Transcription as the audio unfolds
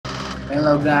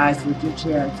Hello guys, Richard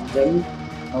here and today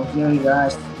I'll show you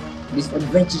guys this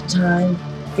Adventure Time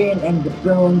Finn and the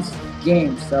Bones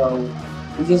game. So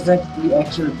this is actually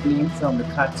actual game from the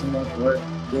Cartoon Network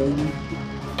game.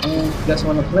 And if you guys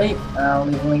want to play, I'll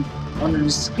leave a link on the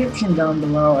description down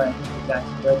below and you guys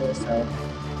enjoy this.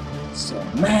 So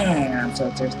man, I'm so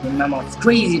thirsty. My mouth's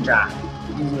crazy dry.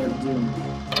 This is what I'm doing.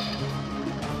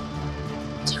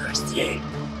 Thirsty.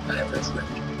 I was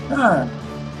ready.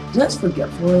 Let's forget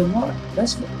for what?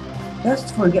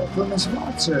 Let's forgetfulness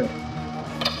water.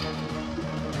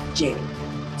 Jay,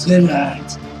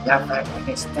 tonight, the fact that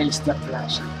I taste the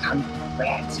flesh and come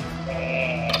back to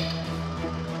me.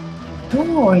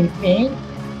 Don't worry, Finn.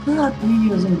 Not me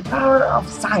using the power of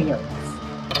science.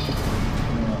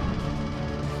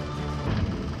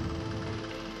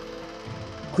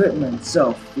 Equipment,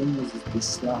 so Finn uses this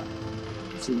slot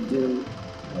to do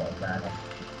that.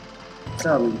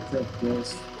 So we click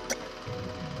this.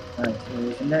 Right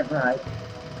here, isn't that right?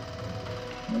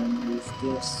 And use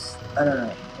this. I don't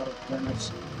know how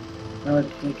damage. How to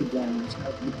take a damage.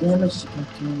 How the damage you can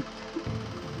take.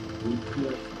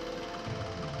 Improve.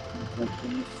 Like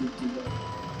when you shoot the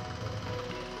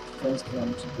first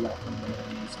damage you block on the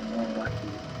enemies and all that.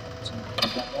 So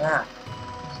like that.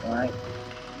 Alright.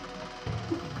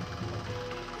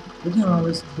 We can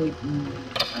always click.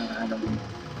 I don't know.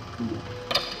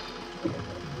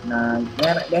 Nah,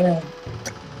 then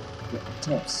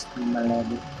tips in my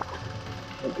lobby.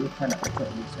 But we cannot put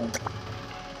this on.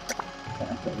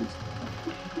 Can't put this.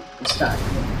 Let's start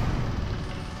here.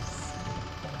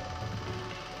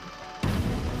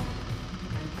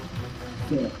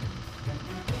 Okay.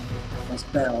 A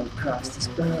spell across the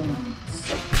stones.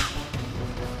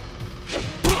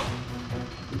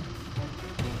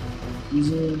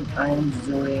 Using items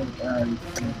during I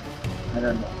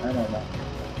don't know.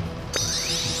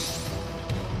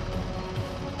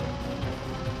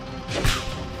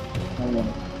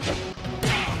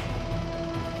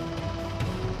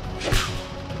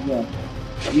 Yeah,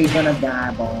 you're gonna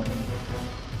die, boy.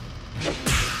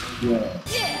 Yeah.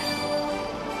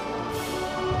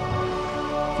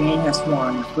 Finn has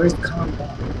won first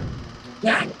combat.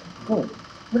 Yeah, cool.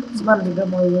 What is about the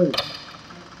double root?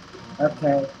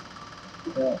 Okay.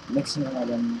 Mixing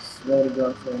items. Ready to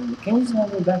go for the can you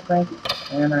have your backpack?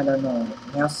 And I don't know.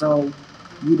 Also,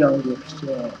 you don't give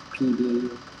shit, PD.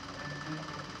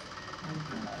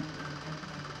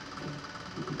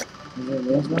 Is it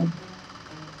this one?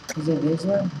 Is it this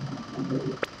one?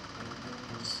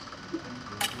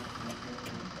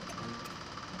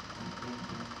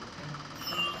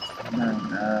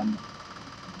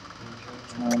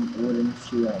 No, wooden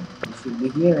shield. It should be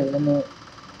here, isn't it?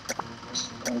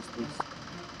 What is this?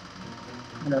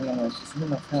 I don't know, it's just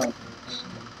one of health.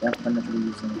 Definitely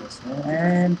using this.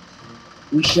 And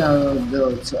we shall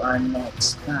go to our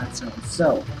next battle.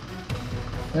 So,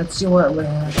 let's see what will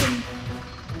happen.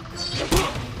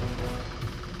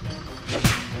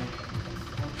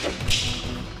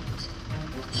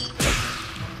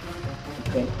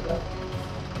 Okay.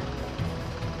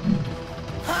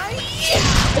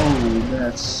 Oh,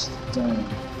 that's done.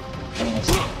 Nice.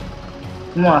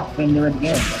 Come on, Finn, do it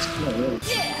again. That's cool, really.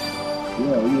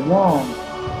 Yeah, you wrong.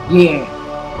 Yeah.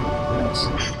 Nice.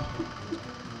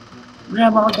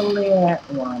 Grab all the layer at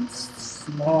once.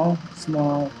 Small.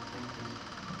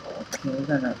 Okay, we're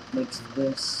gonna mix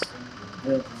this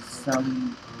with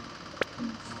some.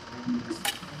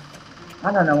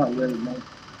 I don't know what we'll make,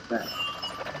 but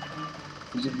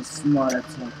it's just a smaller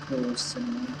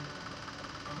person.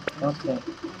 Okay,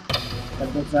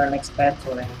 that goes our next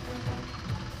battle.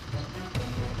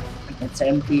 It's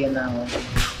empty now.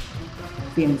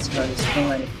 Finn's heart is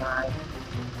 25.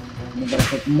 And you're gonna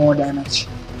take more damage.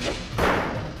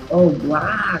 Oh,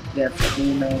 block! That's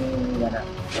cool, man. You gotta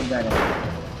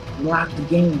block the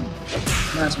game.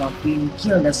 That's why Finn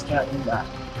kill the scouting guy.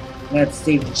 Let's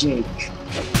save Jake.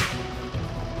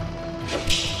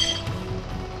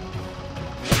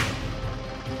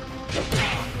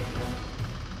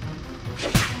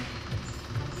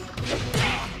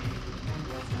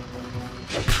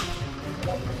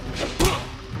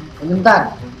 Bentar.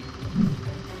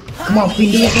 Come on,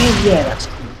 Finn, do it again. Yeah, that's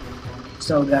cool.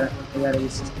 So we gotta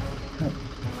use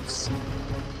this.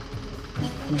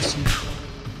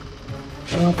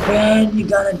 Oh, Finn, you're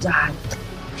gonna die.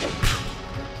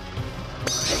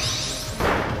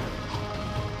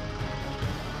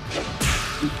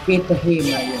 Defeat the him, I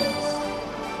guess.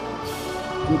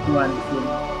 Good one, Finn.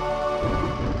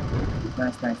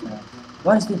 Nice.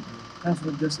 What is this? That's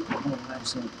what just. Oh, I'm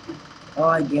sorry. Oh,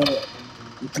 I get it.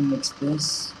 You can mix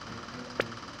this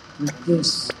with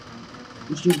this.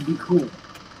 It should be cool.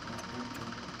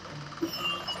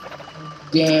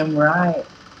 Damn right.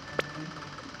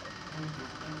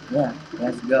 Yeah,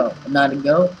 let's go. Another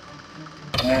go.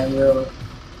 And we'll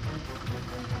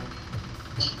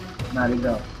another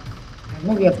go.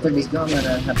 Maybe after this go I'm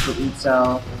gonna have to eat,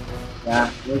 so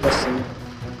yeah, we'll just see.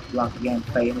 Block again,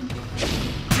 fail.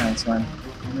 Nice one.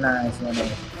 Nice one.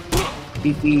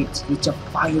 Defeat with a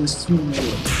fire sword.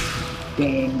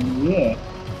 Damn yeah.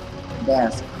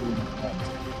 That's cool.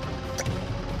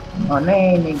 Oh no,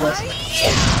 niggas.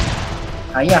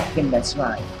 Ayakin, that's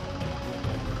right.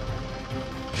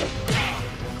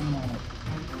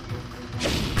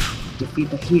 Defeat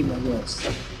the hero, yes.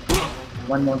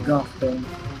 One more go, thing.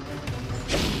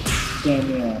 Damn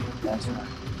yeah, that's right.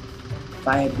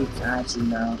 Fire big eyes, you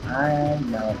know. I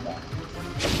know that.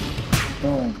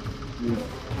 Boom. Yeah.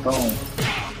 Boom.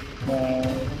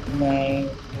 Nay, nay,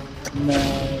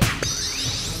 nay.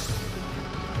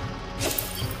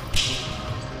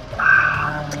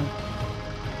 Ah.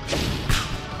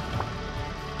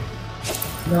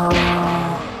 No.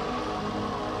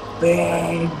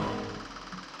 Bang.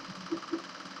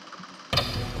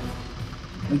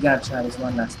 We gotta try this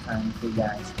one last time, okay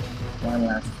guys. One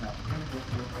last time.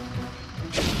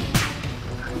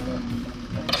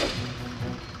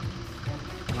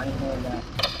 I know that.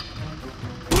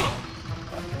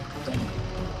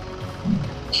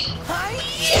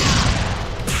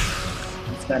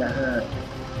 It's gotta hurt.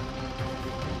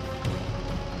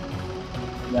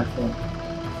 Yeah, cool.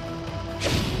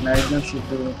 Naruto should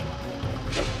do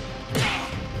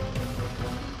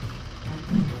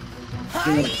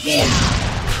it again.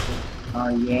 Oh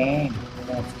yeah,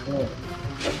 that's cool.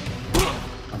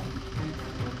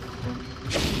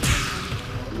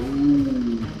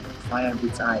 Ooh, fire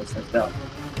beats eyes, let's go.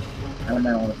 I don't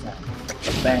know all the time.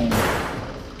 Bang.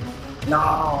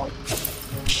 No!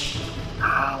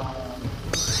 Ow!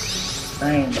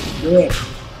 Bang, do it!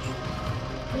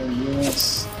 Oh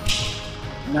yes!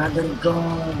 Another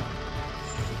goal!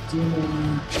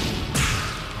 Dude!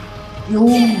 Oh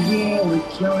yeah, we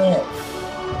kill it!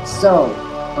 So,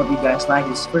 hope you guys like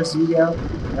this first video,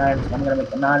 and I'm gonna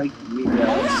make another video.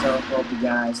 So, hope you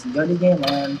guys enjoy the game,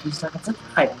 and please like and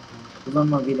subscribe for one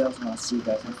more videos, and I'll see you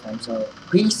guys next time. So,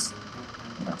 peace,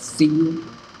 and I'll see you.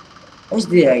 Let's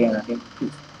do it again, okay?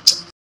 Peace.